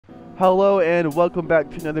Hello and welcome back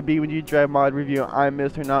to another beam.NG.Drive mod review. I'm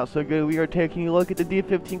Mr. Not So Good. We are taking a look at the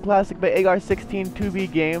D15 Classic by AR16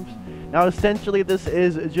 2B Games. Now essentially this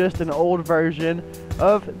is just an old version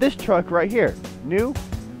of this truck right here. New,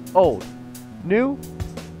 old, new,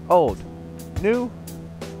 old, new,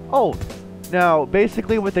 old. Now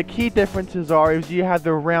basically what the key differences are is you have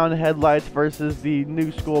the round headlights versus the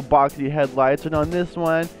new school boxy headlights, and on this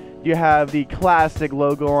one you have the classic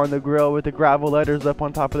logo on the grill with the gravel letters up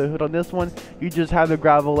on top of the hood. On this one, you just have the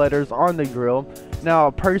gravel letters on the grill.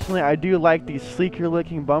 Now, personally, I do like the sleeker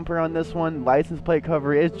looking bumper on this one. License plate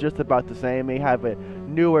cover is just about the same. They have a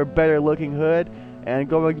newer, better looking hood. And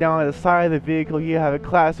going down the side of the vehicle, you have a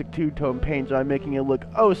classic two-tone paint job, making it look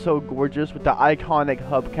oh so gorgeous with the iconic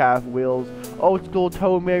hubcap wheels, old school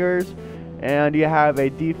tow mirrors. And you have a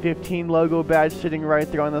D15 logo badge sitting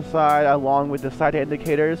right there on the side, along with the side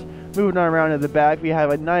indicators. Moving on around to the back, we have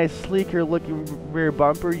a nice sleeker looking rear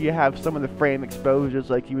bumper. You have some of the frame exposures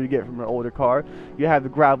like you would get from an older car. You have the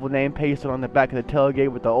gravel name pasted on the back of the tailgate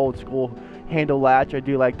with the old school handle latch. I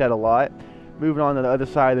do like that a lot. Moving on to the other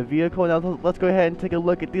side of the vehicle. Now let's go ahead and take a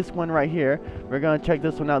look at this one right here. We're going to check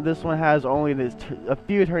this one out. This one has only a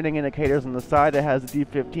few turning indicators on the side. It has the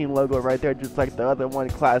D15 logo right there, just like the other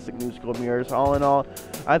one, classic new school mirrors. All in all,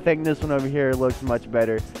 I think this one over here looks much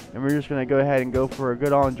better. And we're just going to go ahead and go for a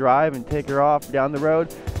good on drive and take her off down the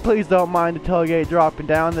road. Please don't mind the tailgate dropping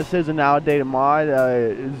down. This is an outdated mod,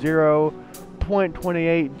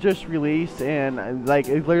 0.28 just released, and like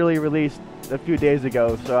it literally released a few days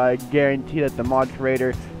ago, so I guarantee that the mod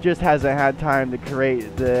creator just hasn't had time to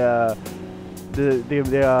create the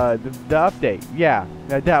update. Yeah,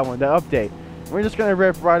 that one, the update. We're just gonna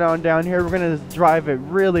rip right on down here. We're gonna drive it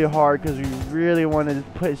really hard because we really want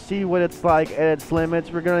to see what it's like at its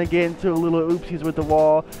limits. We're gonna get into a little oopsies with the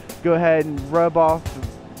wall. Go ahead and rub off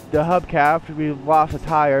the hubcap. We lost a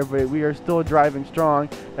tire, but we are still driving strong,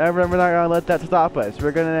 and we're not gonna let that stop us.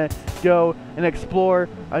 We're gonna go and explore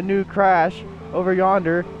a new crash over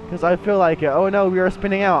yonder because I feel like it. Oh no, we are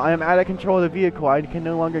spinning out. I am out of control of the vehicle. I can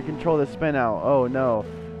no longer control the spin out. Oh no.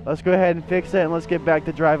 Let's go ahead and fix it, and let's get back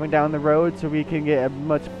to driving down the road so we can get a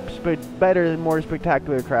much better and more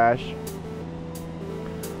spectacular crash.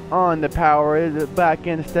 On the power, the back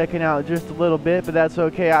end sticking out just a little bit, but that's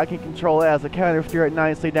okay. I can control it as a counter steer it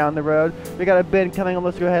nicely down the road. We got a bend coming on.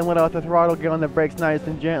 Let's go ahead and let out the throttle, get on the brakes nice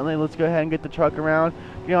and gently. Let's go ahead and get the truck around,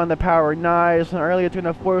 get on the power nice and early. It's going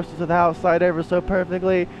to force us to the outside ever so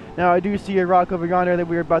perfectly. Now I do see a rock over yonder that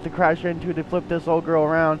we were about to crash into to flip this old girl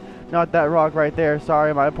around. Not that rock right there.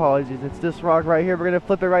 Sorry, my apologies. It's this rock right here. We're going to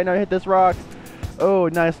flip it right now, hit this rock. Oh,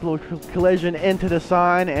 nice little collision into the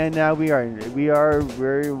sign, and now we're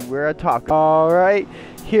a talk. All right,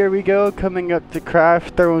 here we go, coming up to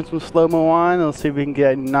crash, throwing some slow-mo on. Let's see if we can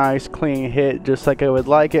get a nice clean hit, just like I would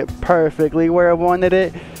like it, perfectly where I wanted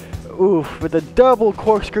it. Oof, with a double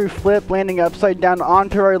corkscrew flip, landing upside down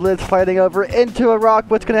onto our lid, sliding over into a rock.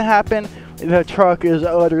 What's gonna happen? The truck is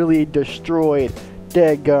utterly destroyed.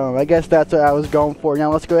 Deadgum. I guess that's what I was going for.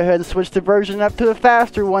 Now let's go ahead and switch the version up to a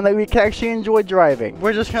faster one that we can actually enjoy driving.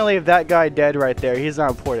 We're just going to leave that guy dead right there. He's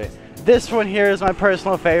not important. This one here is my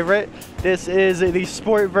personal favorite. This is the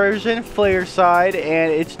sport version, flare side,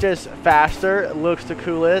 and it's just faster. It looks the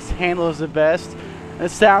coolest, handles the best,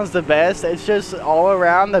 it sounds the best. It's just all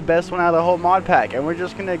around the best one out of the whole mod pack. And we're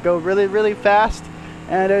just going to go really, really fast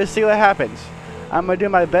and see what happens. I'm going to do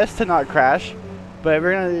my best to not crash. But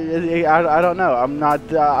we're gonna, I don't know. I'm not,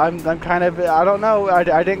 I'm kind of, I don't know. I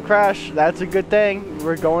didn't crash. That's a good thing.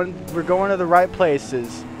 We're going to the right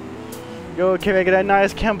places. Go, can we get a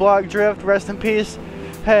nice Chem block drift? Rest in peace.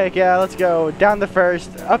 Heck yeah, let's go. Down the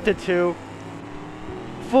first, up to 2.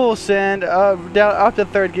 Full send, down, up to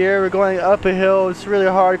 3rd gear. We're going up a hill. It's really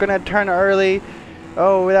hard. Gonna turn early.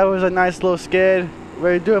 Oh, that was a nice little skid.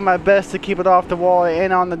 We're doing my best to keep it off the wall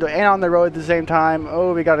and on the road at the same time.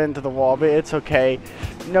 Oh, we got into the wall, but it's okay.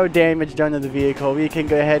 No damage done to the vehicle. We can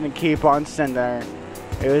go ahead and keep on sending.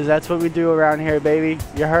 That's what we do around here, baby.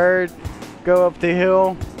 You heard? Go up the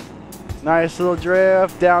hill. Nice little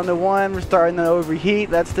drift down to 1. We're starting to overheat.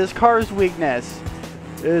 That's this car's weakness.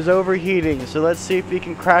 It is overheating. So let's see if we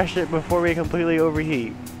can crash it before we completely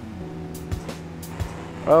overheat.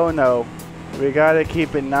 Oh no. We gotta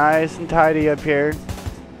keep it nice and tidy up here.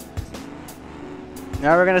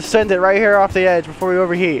 Now we're gonna send it right here off the edge before we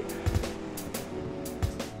overheat.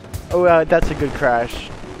 Oh, that's a good crash.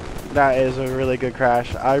 That is a really good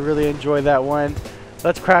crash. I really enjoyed that one.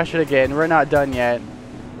 Let's crash it again. We're not done yet.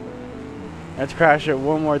 Let's crash it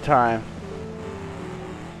one more time.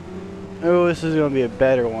 Oh, this is gonna be a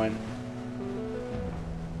better one.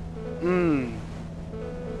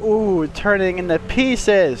 Ooh, turning into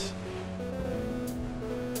pieces.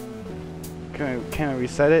 Can we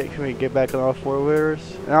reset it? Can we get back on all four wheels?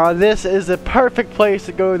 Now this is the perfect place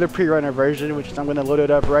to go to the pre-runner version, which is I'm gonna load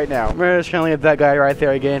it up right now. We're just gonna leave that guy right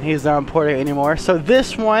there again. He's not important anymore. So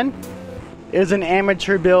this one is an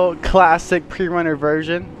amateur built classic pre-runner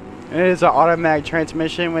version. It is an automatic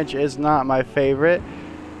transmission, which is not my favorite.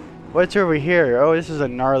 What's over here? Oh, this is a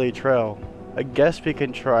gnarly trail. I guess we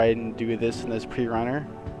can try and do this in this pre-runner.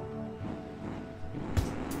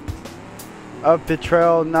 Up the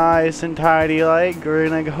trail, nice and tidy like. We're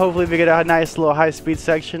gonna hopefully we get a nice little high-speed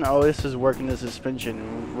section. Oh, this is working the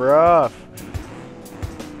suspension rough.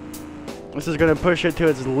 This is gonna push it to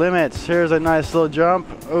its limits. Here's a nice little jump.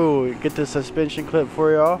 Oh, get the suspension clip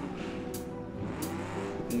for y'all.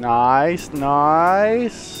 Nice,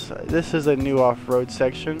 nice. This is a new off-road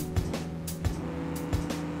section.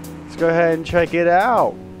 Let's go ahead and check it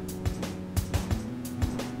out.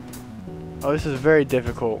 Oh, this is very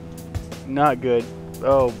difficult. Not good.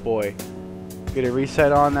 Oh boy. Get a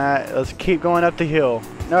reset on that. Let's keep going up the hill.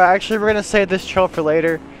 No, actually we're gonna save this trail for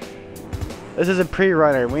later. This is a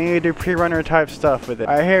pre-runner. We need to do pre-runner type stuff with it.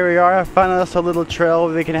 Alright, here we are. I found us a little trail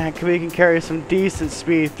we can carry some decent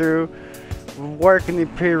speed through. Working the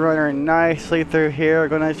pre-runner nicely through here. We're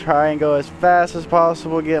gonna try and go as fast as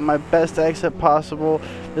possible, get my best exit possible.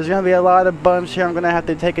 There's gonna be a lot of bumps here. I'm gonna have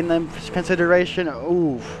to take in them consideration.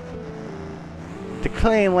 Oof. The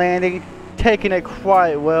clean landing, taking it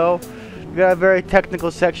quite well. We got a very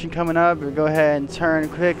technical section coming up. We'll go ahead and turn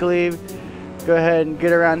quickly. Go ahead and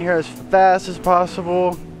get around here as fast as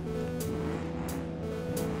possible.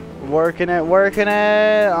 Working it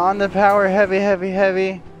on the power,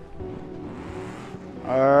 heavy.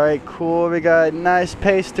 Alright, cool. We got nice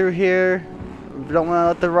pace through here. We don't want to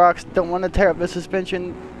let the rocks, don't want to tear up the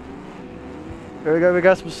suspension. There we go, we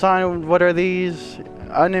got some sign. What are these?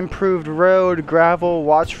 Unimproved road, gravel,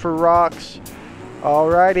 watch for rocks.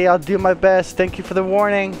 Alrighty, I'll do my best. Thank you for the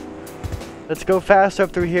warning. Let's go fast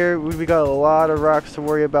up through here. We got a lot of rocks to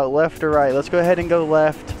worry about, left or right. Let's go ahead and go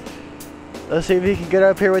left. Let's see if we can get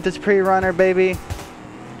up here with this pre-runner, baby.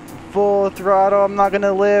 Full throttle. I'm not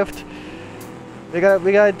gonna lift. We got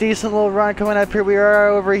a decent little run coming up here. We are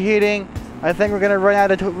overheating. I think we're gonna run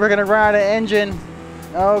out of engine.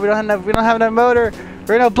 Oh, we don't have enough motor.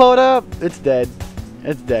 We're gonna blow it up. It's dead.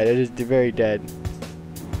 It's dead. It is very dead.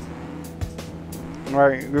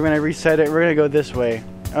 Alright, we're gonna reset it. We're gonna go this way.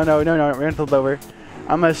 Oh no, we're gonna flip over.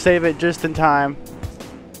 I'm gonna save it just in time.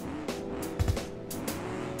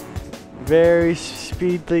 Very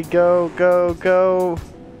speedily go.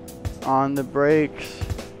 On the brakes.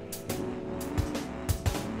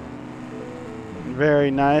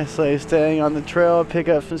 Very nicely staying on the trail. Pick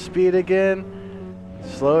up some speed again.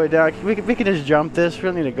 Slow it down. We can just jump this. We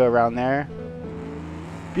don't need to go around there.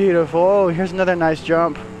 Beautiful. Oh, here's another nice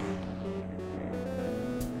jump.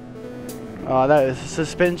 Oh, that is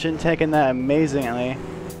suspension taking that amazingly.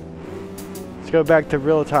 Let's go back to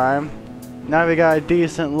real time. Now we got a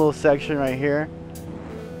decent little section right here.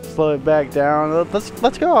 Slow it back down.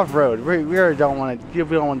 Let's go off road. We don't want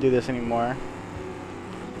to do this anymore.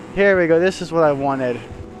 Here we go. This is what I wanted.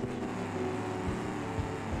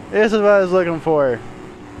 This is what I was looking for.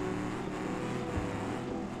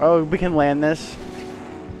 Oh, we can land this.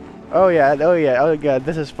 Oh yeah. Oh god,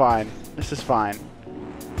 this is fine. This is fine.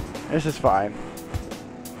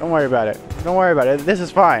 Don't worry about it. This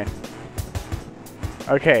is fine.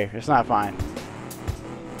 Okay, it's not fine.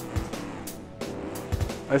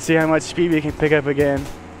 Let's see how much speed we can pick up again.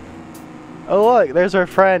 Oh look, there's our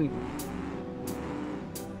friend.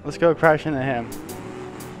 Let's go crash into him.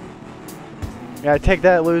 Yeah, take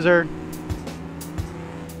that, loser.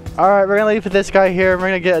 Alright, we're gonna leave this guy here. We're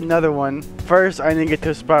gonna get another one. First, I need to get to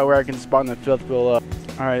a spot where I can spawn the fifth wheel up.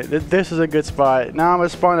 Alright, this is a good spot. Now I'm gonna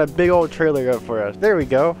spawn a big old trailer up for us. There we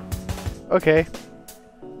go. Okay.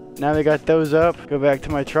 Now we got those up. Go back to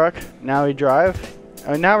my truck. Now we drive.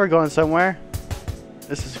 Oh, now we're going somewhere.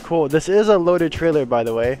 This is cool. This is a loaded trailer, by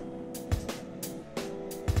the way.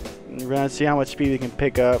 We're gonna see how much speed we can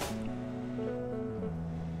pick up.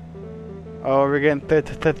 Oh, we're getting to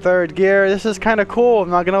third gear. This is kind of cool, I'm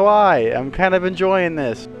not gonna lie. I'm kind of enjoying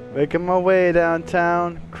this. Making my way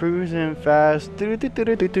downtown, cruising fast.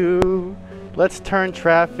 Let's turn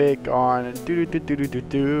traffic on.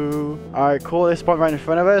 Alright, cool. They spawned right in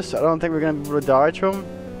front of us. I don't think we're gonna be able to dodge them.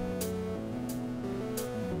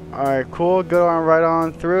 Alright, cool. Go on right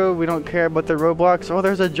on through. We don't care about the roadblocks. Oh,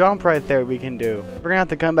 there's a jump right there we can do. We're gonna have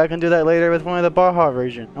to come back and do that later with one of the Baja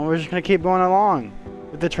version. And we're just gonna keep going along.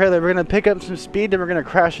 With the trailer, we're gonna pick up some speed, then we're gonna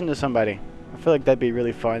crash into somebody. I feel like that'd be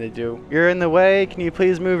really fun to do. You're in the way. Can you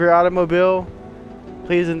please move your automobile?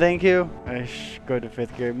 Please and thank you. Go to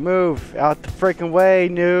fifth gear. Move out the freaking way,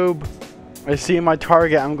 noob. I see my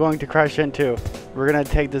target I'm going to crash into. We're gonna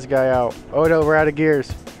take this guy out. Oh no, we're out of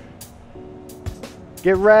gears.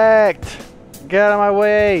 Get wrecked! Get out of my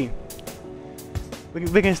way!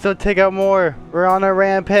 We can still take out more. We're on a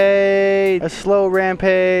rampage! A slow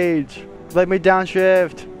rampage! Let me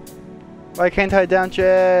downshift! Why can't I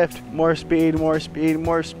downshift? More speed, more speed,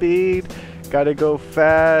 more speed. Gotta go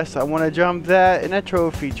fast. I wanna jump that in a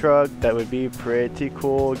trophy truck. That would be pretty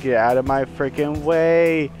cool. Get out of my freaking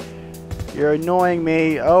way. You're annoying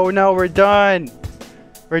me. Oh no, we're done.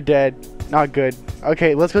 We're dead. Not good.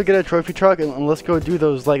 Okay, let's go get a trophy truck and let's go do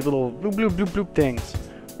those like little bloop bloop bloop bloop things.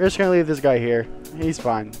 We're just gonna leave this guy here. He's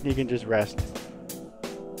fine. He can just rest.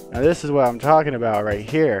 Now this is what I'm talking about right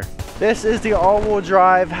here. This is the all-wheel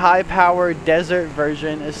drive, high-powered desert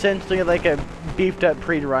version, essentially like a beefed-up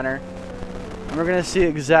pre-runner. And we're gonna see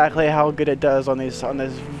exactly how good it does on this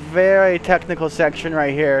very technical section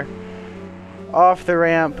right here. Off the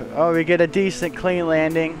ramp. Oh, we get a decent clean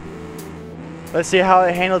landing. Let's see how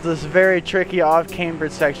it handles this very tricky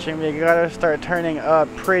off-cambered section. We gotta start turning up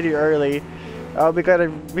pretty early. We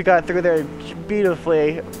got through there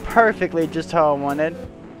beautifully, perfectly, just how I wanted.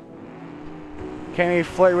 Can we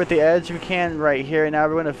flirt with the edge? We can right here. Now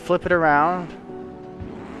we're gonna flip it around.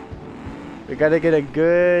 We gotta get a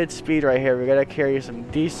good speed right here. We gotta carry some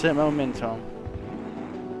decent momentum.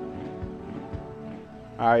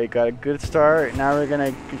 Alright, got a good start. Now we're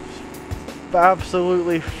gonna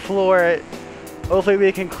absolutely floor it. Hopefully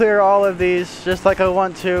we can clear all of these just like I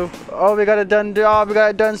want to. Oh, we got it done. Oh, we got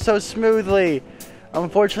it done so smoothly.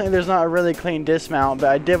 Unfortunately, there's not a really clean dismount, but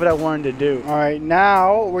I did what I wanted to do. Alright,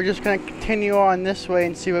 now we're just going to continue on this way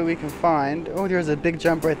and see what we can find. Oh, there's a big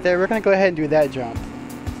jump right there. We're going to go ahead and do that jump.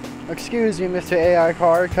 Excuse me, Mr. AI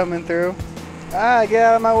car coming through. Ah, get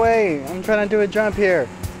out of my way. I'm trying to do a jump here.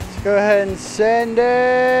 Let's go ahead and send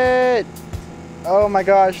it. Oh my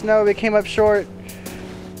gosh, no, we came up short.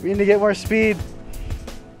 We need to get more speed.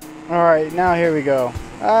 Alright, now here we go.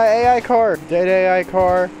 AI car. Dead AI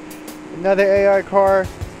car. Another AI car.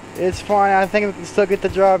 It's fine. I think we can still get the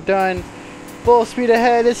job done. Full speed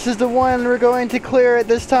ahead. This is the one. We're going to clear it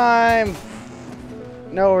this time.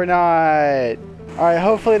 No, we're not. Alright,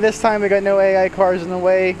 hopefully this time we got no AI cars in the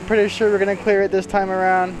way. Pretty sure we're going to clear it this time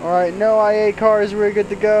around. Alright, no IA cars. We're good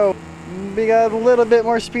to go. We got a little bit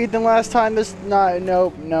more speed than last time.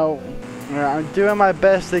 Nope. I'm doing my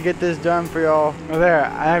best to get this done for y'all. There,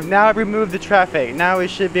 I have now removed the traffic. Now we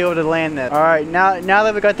should be able to land this. Alright, now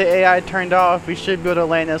that we got the AI turned off, we should be able to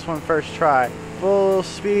land this one first try. Full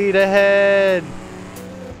speed ahead.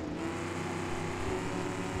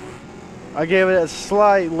 I gave it a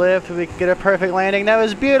slight lift so we could get a perfect landing. That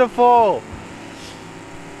was beautiful.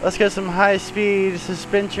 Let's get some high speed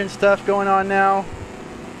suspension stuff going on now.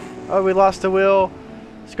 Oh, we lost the wheel.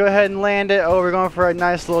 Let's go ahead and land it. Oh, we're going for a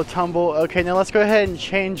nice little tumble. Okay, now let's go ahead and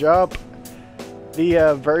change up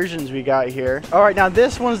the versions we got here. Alright, now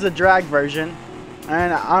this one's the drag version.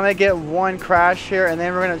 And I'm going to get one crash here, and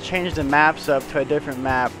then we're going to change the maps up to a different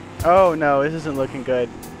map. Oh no, this isn't looking good.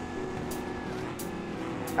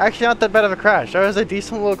 Actually, not that bad of a crash. That was a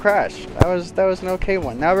decent little crash. That was an okay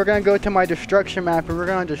one. Now we're going to go to my destruction map, and we're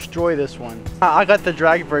going to destroy this one. I got the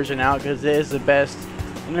drag version out because it is the best.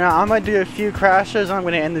 Now I'm going to do a few crashes and I'm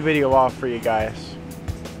going to end the video off for you guys.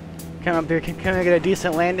 Come up here, can I get a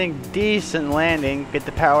decent landing? Decent landing. Get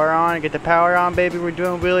the power on, baby. We're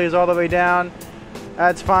doing wheelies all the way down.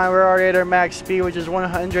 That's fine, we're already at our max speed, which is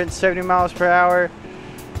 170 miles per hour.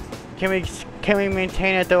 Can we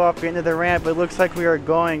maintain it though up the end of the ramp? It looks like we are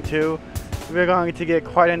going to. We're going to get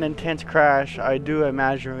quite an intense crash. I do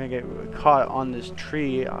imagine we're going to get caught on this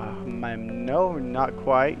tree. No, not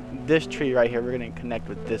quite. This tree right here, we're going to connect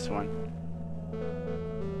with this one.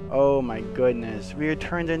 Oh my goodness. We are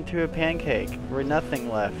turned into a pancake. We're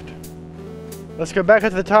nothing left. Let's go back up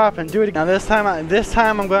to the top and do it again. Now this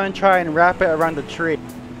time I'm going to try and wrap it around the tree.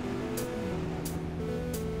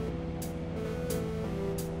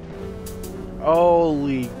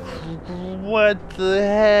 Holy what the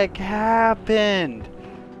heck happened?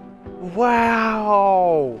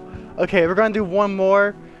 Wow. Okay, we're gonna do one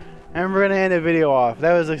more and we're gonna end the video off.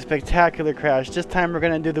 That was a spectacular crash. This time we're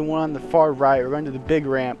gonna do the one on the far right. We're gonna do the big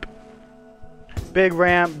ramp. Big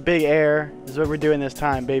ramp, big air is what we're doing this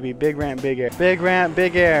time, baby. Big ramp, big air. Big ramp,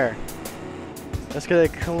 big air. Let's get a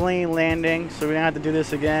clean landing so we don't have to do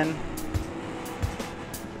this again.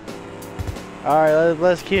 Alright,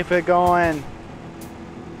 let's keep it going.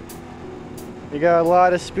 We got a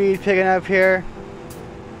lot of speed picking up here.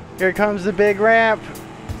 Here comes the big ramp.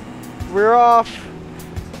 We're off.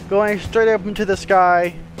 Going straight up into the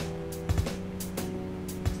sky.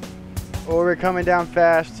 Oh, we're coming down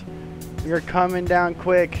fast. We're coming down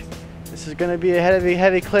quick. This is going to be a heavy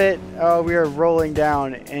clit. Oh, we are rolling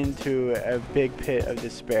down into a big pit of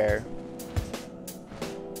despair.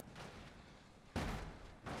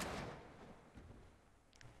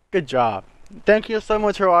 Good job. Thank you so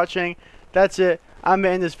much for watching. That's it. I'm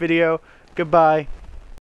going to end this video. Goodbye.